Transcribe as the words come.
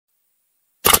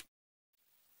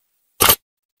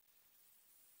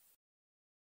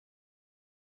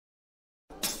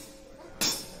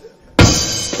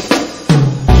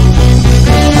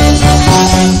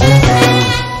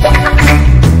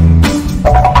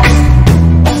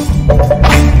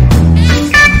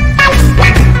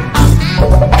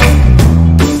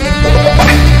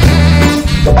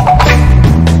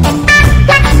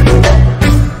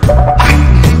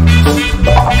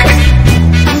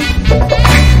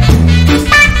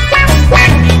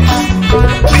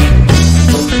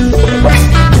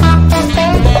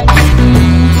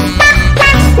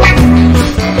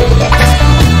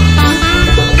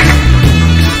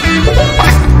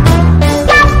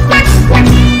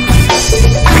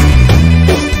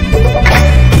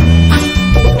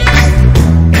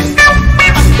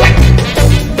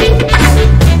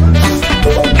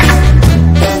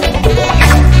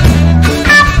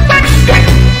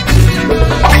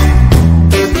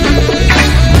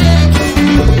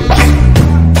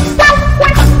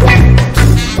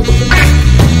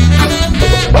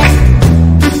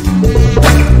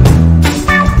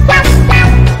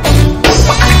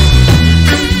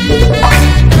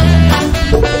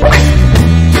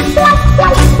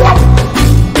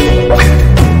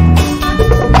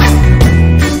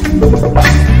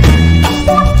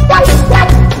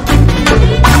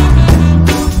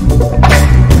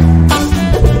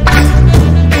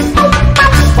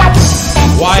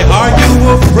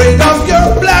afraid of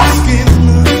your black skin.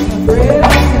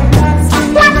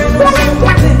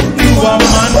 You are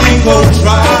Mandingo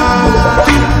Tribe.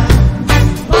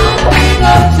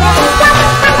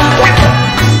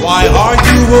 Why are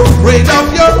you afraid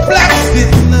of your black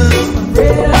skin?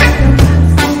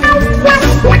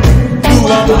 You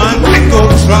are Mandingo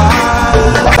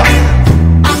Tribe.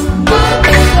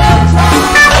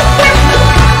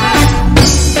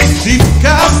 She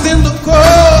cast in the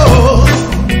cold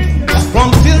from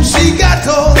till she got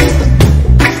cold,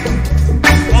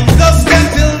 from dusk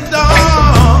until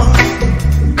dawn.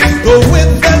 Go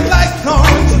with them like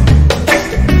corn.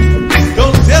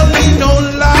 Don't tell me no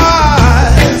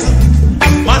lies.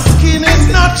 My skin is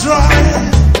not dry.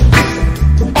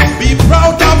 Be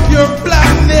proud of your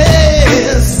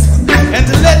blackness and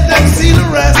let them see the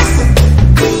rest.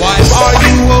 Why are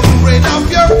you afraid of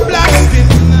your black skin?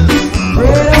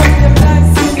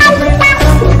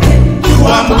 You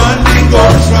are Mandingo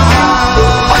Tribe.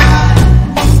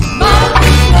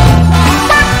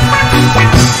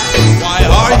 Why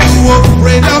are you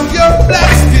afraid of your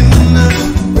black skin?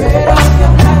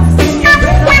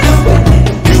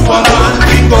 You are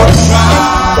Mandingo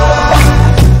Tribe.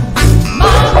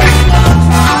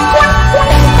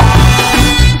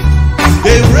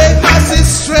 They rape masses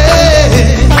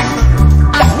straight.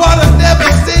 What a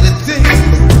devastating thing.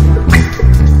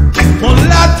 One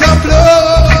lot of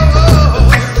blood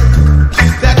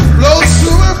that flows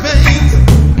through her veins.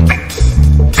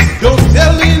 Don't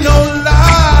tell me no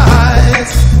lies.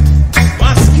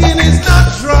 My skin is not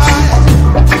dry.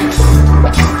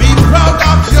 Be proud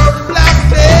of your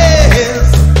blackness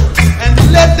and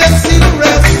let them see the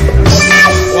rest.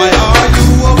 Why are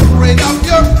you afraid of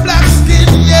your black skin?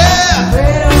 Yeah.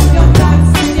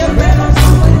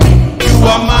 You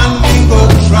are Mandingo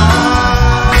Tribe.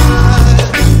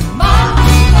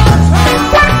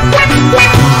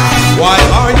 Why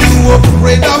are you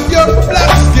afraid of your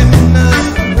black skin?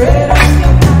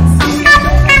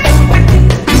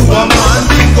 You are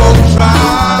Mandingo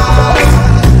Tribe.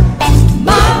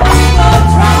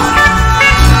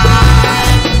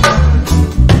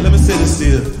 Let me say this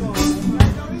here.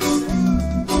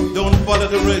 Don't follow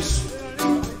the race.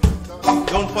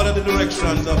 Don't follow the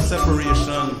directions of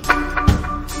separation.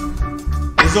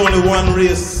 There's only one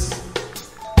race.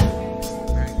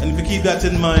 And if you keep that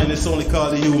in mind, it's only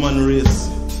called the human race.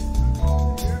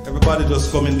 Everybody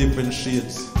just come in different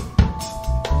shades.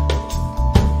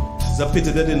 It's a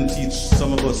pity they didn't teach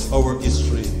some of us our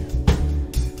history.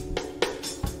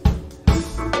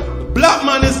 The black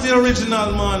man is the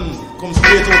original man. Comes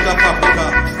straight out of Africa.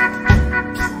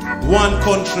 One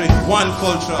country, one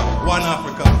culture, one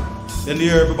Africa. Then you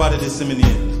hear everybody disseminate.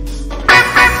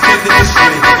 Take the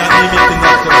history, not me making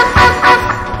that up.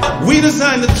 We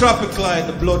designed the traffic light,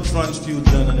 the blood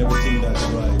transfusion and everything that's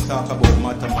right. Talk about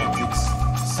mathematics,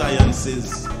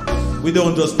 sciences. We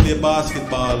don't just play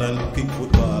basketball and kick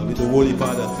football. We do a whole heap of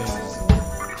other things.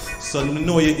 So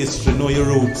know your history, know your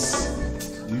roots.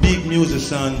 Big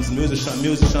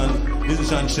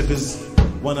musicianship is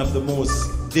one of the most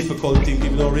difficult things.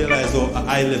 People don't realize how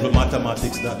high level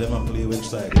mathematics that they play with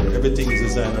side here. Everything is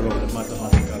designed around the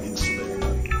mathematical instrument.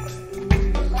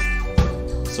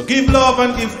 So give love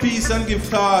and give peace and give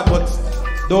thought, but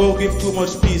don't give too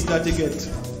much peace that you get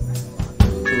too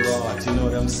rot, you know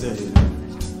what I'm saying?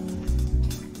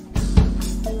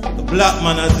 The black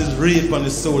man has his rape and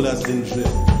his soul has been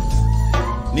dripped.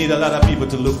 Need a lot of people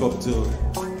to look up to.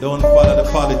 Don't follow the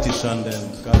politician them,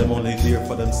 because them only there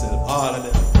for themselves.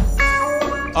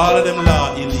 All of them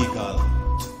law illegal.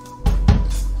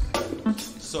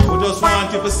 So we just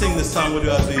want you to sing the song with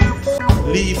you as we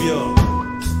leave you.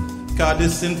 Because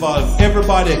this involves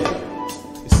everybody.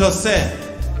 So say,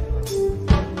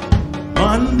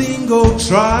 Mandingo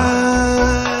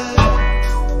Tribe.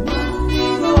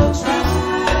 Mandingo Tribe.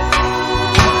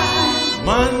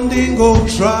 Mandingo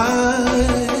Tribe.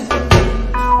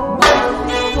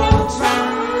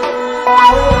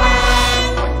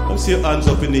 Let me see your hands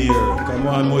up in the air. Come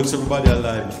on, makes everybody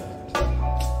alive.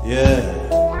 Yeah.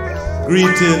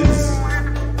 Greetings.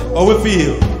 How we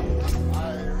feel?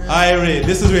 Irie.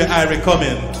 This is where Irie come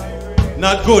in.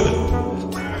 Not good.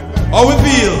 How we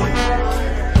feel?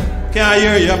 Can't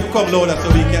hear you. You have to come louder so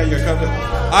we can hear.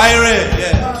 Irie.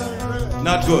 Yeah.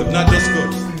 Not good. Not just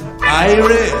good.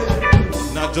 Irie.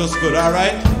 Not just good. All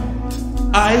right.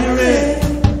 Irie.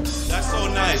 That's so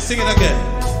nice. Sing it again.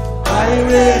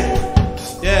 Irie.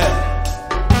 Yeah.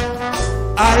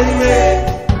 Irie.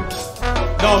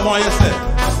 No more you say.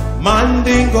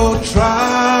 Mandingo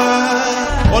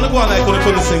Tribe. Only go on like when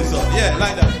you sing so. Yeah,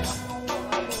 like that.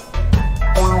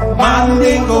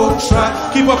 Mandingo Tribe.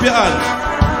 Keep up your hands.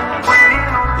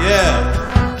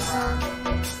 Yeah.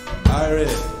 Alright.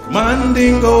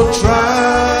 Mandingo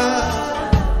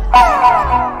Tribe.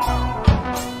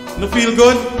 No feel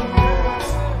good?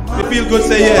 You feel good,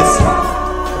 say yes.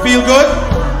 Feel good?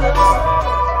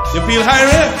 You feel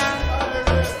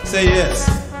high? Say yes.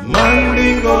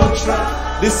 Mandingo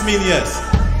Tribe. This mean yes.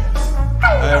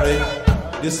 Alright.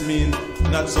 This mean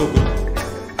not so good.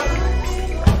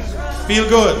 Feel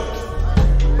good.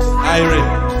 Irene.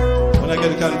 When I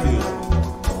get confused.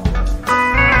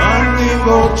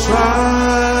 Mandingo Tribe.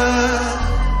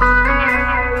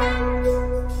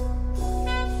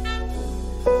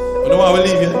 I don't want to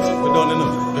leave yet. We're done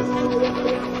enough.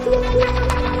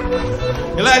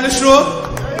 You like the show?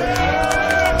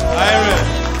 Irene.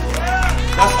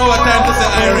 That's our time to say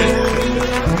Irene.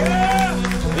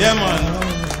 Yeah, man.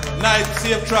 Night,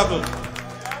 safe travel.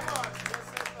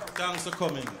 Thanks for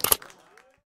coming.